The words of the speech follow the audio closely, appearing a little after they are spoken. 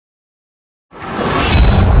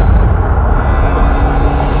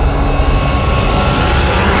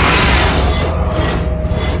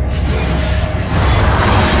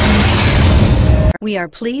We are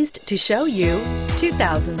pleased to show you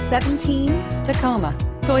 2017 Tacoma.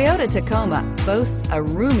 Toyota Tacoma boasts a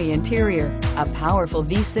roomy interior, a powerful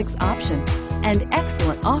V6 option, and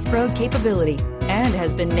excellent off-road capability, and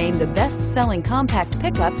has been named the best-selling compact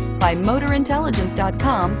pickup by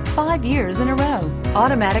MotorIntelligence.com 5 years in a row.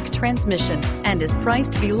 Automatic transmission and is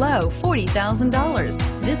priced below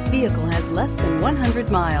 $40,000. This vehicle has less than 100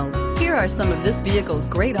 miles. Here are some of this vehicle's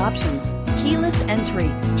great options: keyless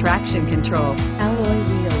entry, traction control, alloy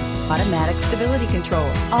wheels, automatic stability control,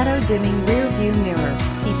 auto-dimming rear view mirror,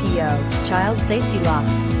 PPO, child safety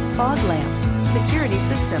locks, fog lamps, security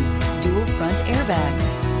system, dual front airbags,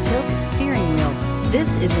 tilt steering wheel.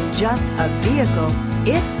 This isn't just a vehicle,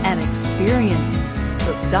 it's an experience.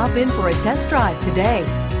 So stop in for a test drive today.